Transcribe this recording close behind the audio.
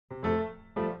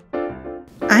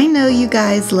I know you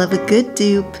guys love a good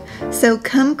dupe, so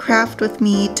come craft with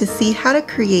me to see how to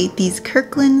create these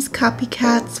Kirkland's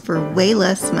copycats for way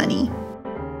less money.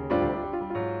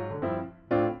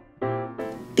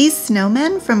 These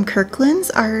snowmen from Kirkland's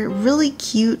are really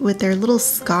cute with their little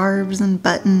scarves and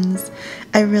buttons.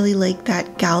 I really like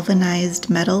that galvanized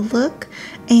metal look,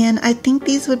 and I think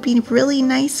these would be really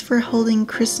nice for holding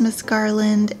Christmas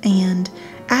garland and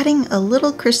adding a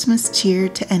little Christmas cheer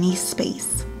to any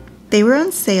space. They were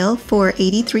on sale for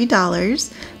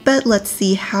 $83, but let's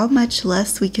see how much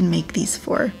less we can make these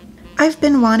for. I've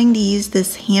been wanting to use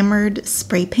this hammered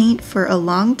spray paint for a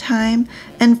long time,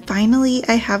 and finally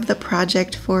I have the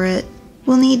project for it.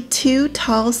 We'll need 2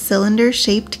 tall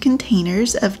cylinder-shaped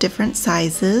containers of different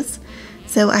sizes.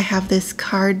 So I have this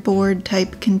cardboard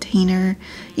type container.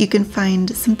 You can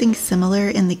find something similar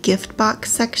in the gift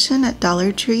box section at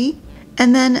Dollar Tree.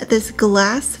 And then this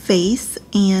glass vase,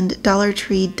 and Dollar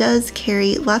Tree does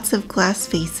carry lots of glass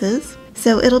vases.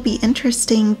 So it'll be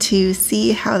interesting to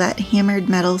see how that hammered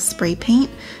metal spray paint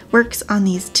works on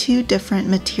these 2 different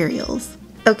materials.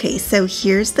 Okay, so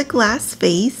here's the glass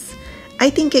vase. I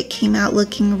think it came out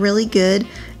looking really good,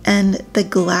 and the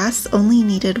glass only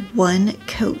needed 1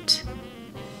 coat.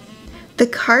 The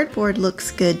cardboard looks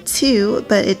good too,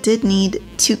 but it did need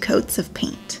 2 coats of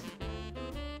paint.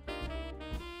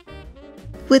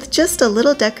 With just a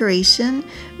little decoration,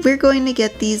 we're going to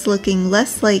get these looking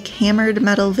less like hammered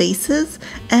metal vases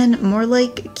and more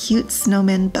like cute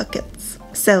snowman buckets.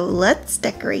 So let's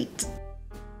decorate.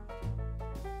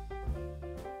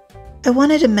 I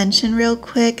wanted to mention real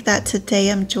quick that today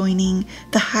I'm joining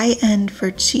the High End for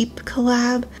Cheap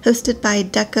collab hosted by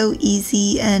Deco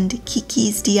Easy and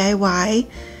Kiki's DIY.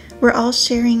 We're all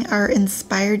sharing our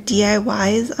inspired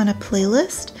DIYs on a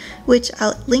playlist, which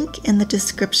I'll link in the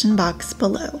description box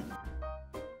below.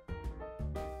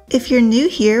 If you're new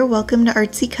here, welcome to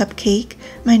Artsy Cupcake.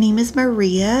 My name is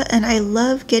Maria, and I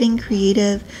love getting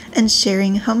creative and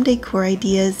sharing home decor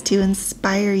ideas to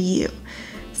inspire you.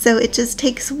 So it just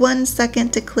takes 1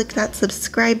 second to click that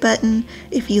subscribe button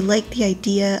if you like the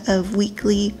idea of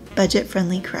weekly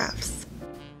budget-friendly crafts.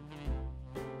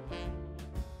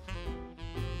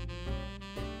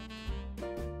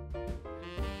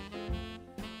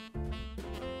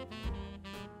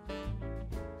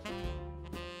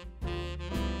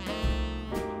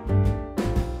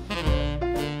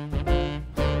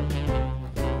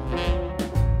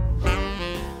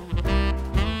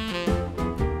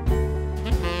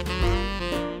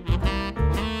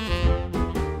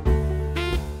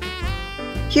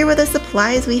 Here were the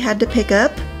supplies we had to pick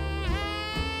up.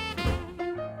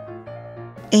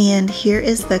 And here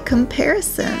is the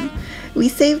comparison. We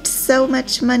saved so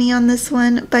much money on this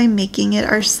one by making it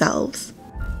ourselves.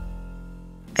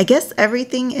 I guess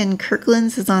everything in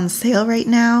Kirkland's is on sale right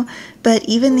now, but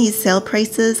even these sale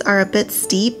prices are a bit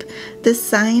steep. This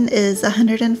sign is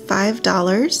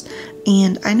 $105,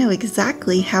 and I know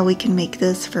exactly how we can make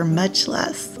this for much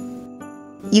less.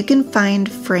 You can find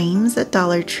frames at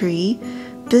Dollar Tree.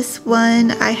 This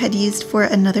one I had used for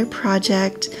another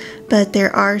project, but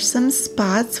there are some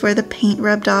spots where the paint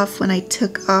rubbed off when I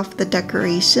took off the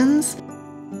decorations.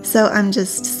 So I'm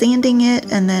just sanding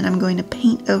it, and then I'm going to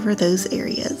paint over those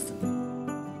areas.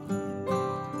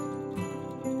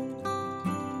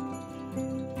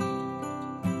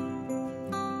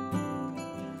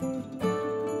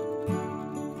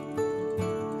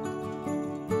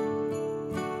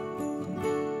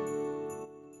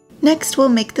 Next, we'll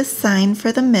make the sign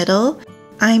for the middle.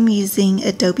 I'm using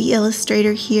Adobe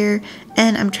Illustrator here,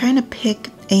 and I'm trying to pick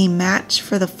a match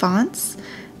for the fonts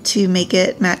to make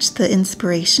it match the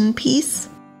inspiration piece.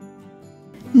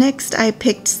 Next, I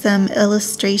picked some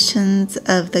illustrations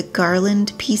of the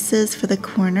garland pieces for the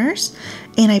corners,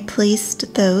 and I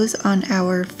placed those on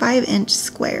our 5-inch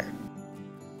square.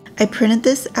 I printed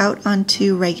this out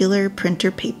onto regular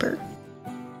printer paper.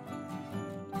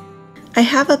 I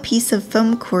have a piece of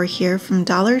foam core here from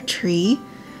Dollar Tree.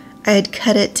 I had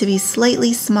cut it to be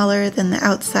slightly smaller than the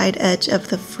outside edge of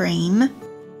the frame.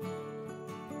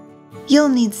 You'll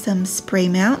need some spray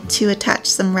mount to attach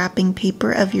some wrapping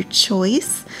paper of your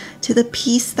choice to the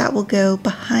piece that will go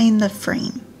behind the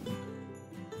frame.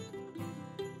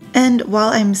 And while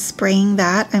I'm spraying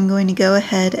that, I'm going to go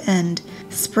ahead and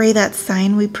spray that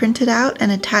sign we printed out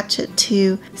and attach it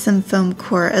to some foam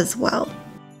core as well.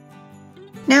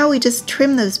 Now we just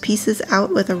trim those pieces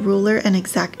out with a ruler and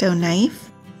X-Acto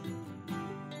knife.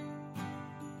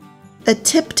 A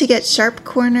tip to get sharp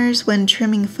corners when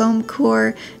trimming foam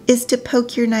core is to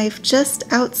poke your knife just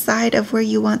outside of where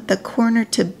you want the corner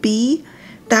to be.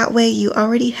 That way you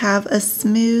already have a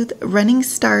smooth running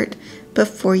start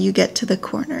before you get to the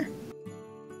corner.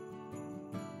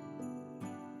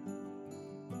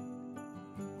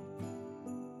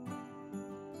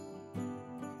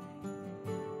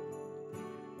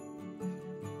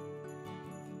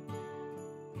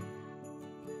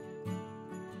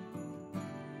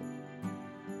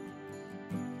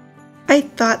 I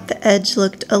thought the edge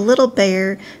looked a little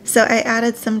bare, so I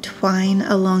added some twine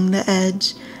along the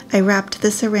edge. I wrapped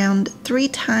this around 3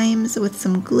 times with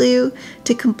some glue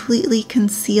to completely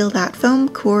conceal that foam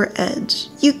core edge.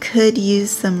 You could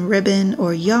use some ribbon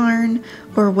or yarn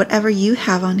or whatever you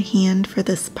have on hand for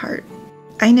this part.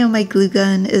 I know my glue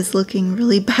gun is looking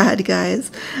really bad,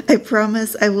 guys. I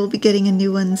promise I will be getting a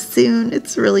new one soon.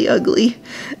 It's really ugly.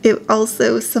 It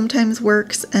also sometimes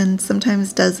works and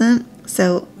sometimes doesn't,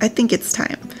 so I think it's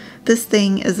time. This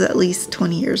thing is at least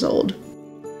 20 years old.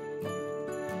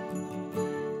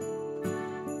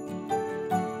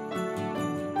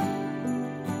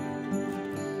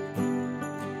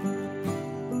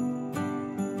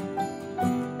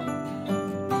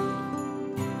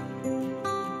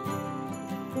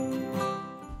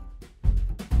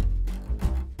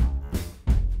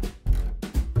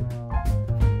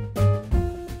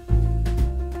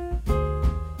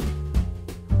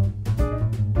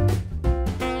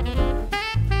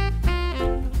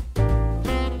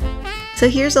 So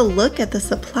here's a look at the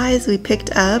supplies we picked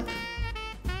up,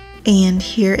 and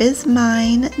here is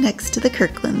mine next to the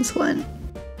Kirkland's one.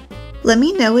 Let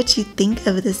me know what you think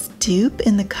of this dupe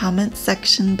in the comments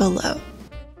section below.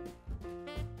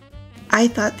 I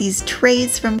thought these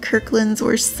trays from Kirkland's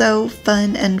were so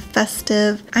fun and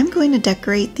festive. I'm going to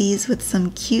decorate these with some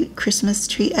cute Christmas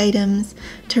tree items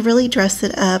to really dress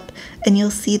it up, and you'll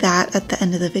see that at the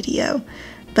end of the video.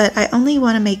 But I only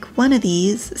want to make one of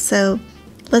these, so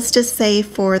let's just say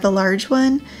for the large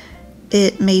one,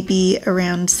 it may be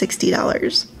around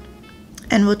 $60.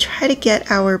 And we'll try to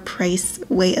get our price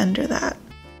way under that.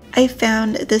 I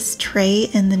found this tray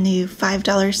in the new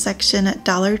 $5 section at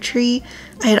Dollar Tree.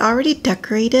 I had already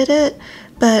decorated it,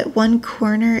 but one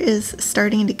corner is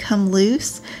starting to come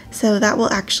loose, so that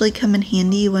will actually come in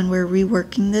handy when we're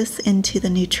reworking this into the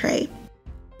new tray.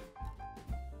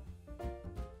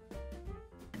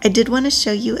 I did want to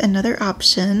show you another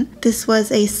option. This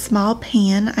was a small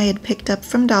pan I had picked up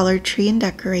from Dollar Tree and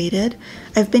decorated.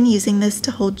 I've been using this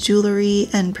to hold jewelry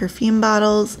and perfume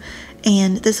bottles,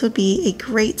 and this would be a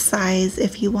great size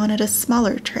if you wanted a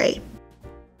smaller tray.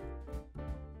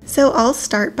 So I'll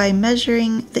start by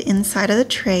measuring the inside of the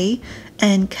tray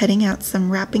and cutting out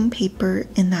some wrapping paper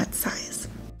in that size.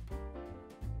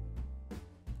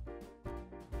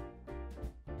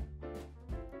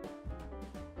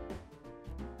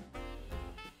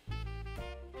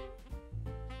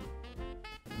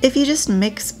 If you just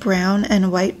mix brown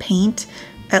and white paint,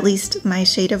 at least my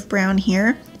shade of brown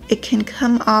here, it can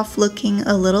come off looking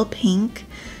a little pink.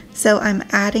 So I'm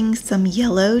adding some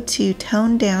yellow to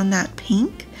tone down that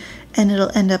pink, and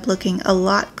it'll end up looking a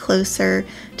lot closer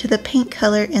to the paint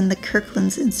color in the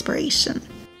Kirkland's inspiration.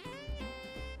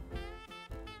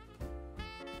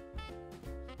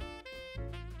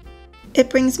 It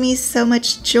brings me so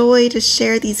much joy to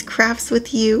share these crafts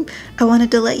with you. I wanted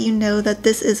to let you know that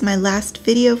this is my last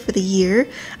video for the year.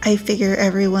 I figure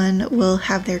everyone will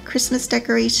have their Christmas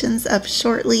decorations up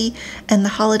shortly, and the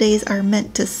holidays are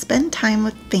meant to spend time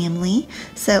with family,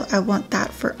 so I want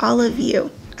that for all of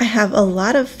you. I have a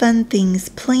lot of fun things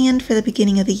planned for the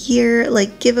beginning of the year,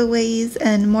 like giveaways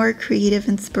and more creative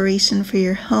inspiration for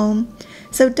your home,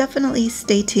 so definitely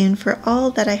stay tuned for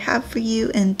all that I have for you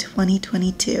in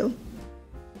 2022.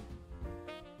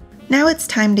 Now it's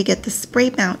time to get the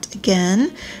spray mount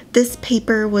again. This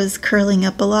paper was curling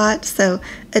up a lot, so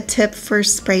a tip for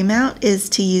spray mount is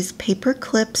to use paper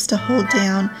clips to hold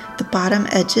down the bottom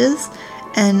edges,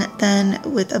 and then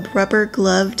with a rubber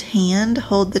gloved hand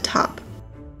hold the top.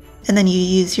 And then you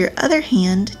use your other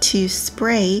hand to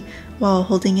spray while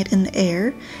holding it in the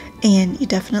air, and you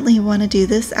definitely want to do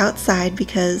this outside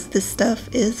because this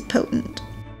stuff is potent.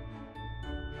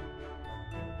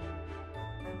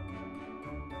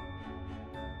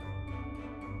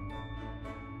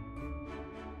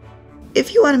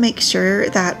 If you want to make sure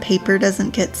that paper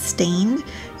doesn't get stained,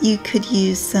 you could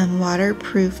use some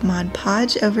waterproof Mod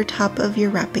Podge over top of your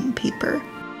wrapping paper.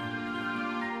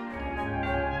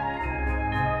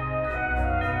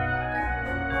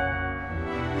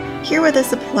 Here were the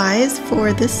supplies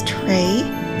for this tray.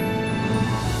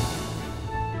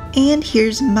 And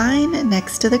here's mine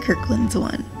next to the Kirkland's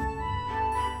one.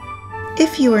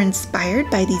 If you were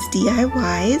inspired by these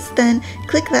DIYs, then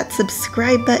click that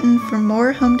subscribe button for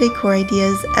more home decor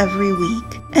ideas every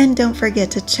week. And don't forget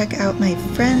to check out my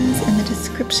friends in the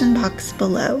description box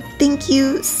below. Thank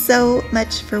you so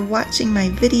much for watching my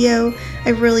video. I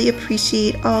really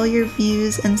appreciate all your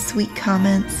views and sweet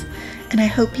comments. And I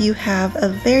hope you have a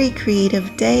very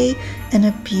creative day and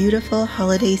a beautiful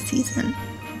holiday season.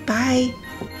 Bye!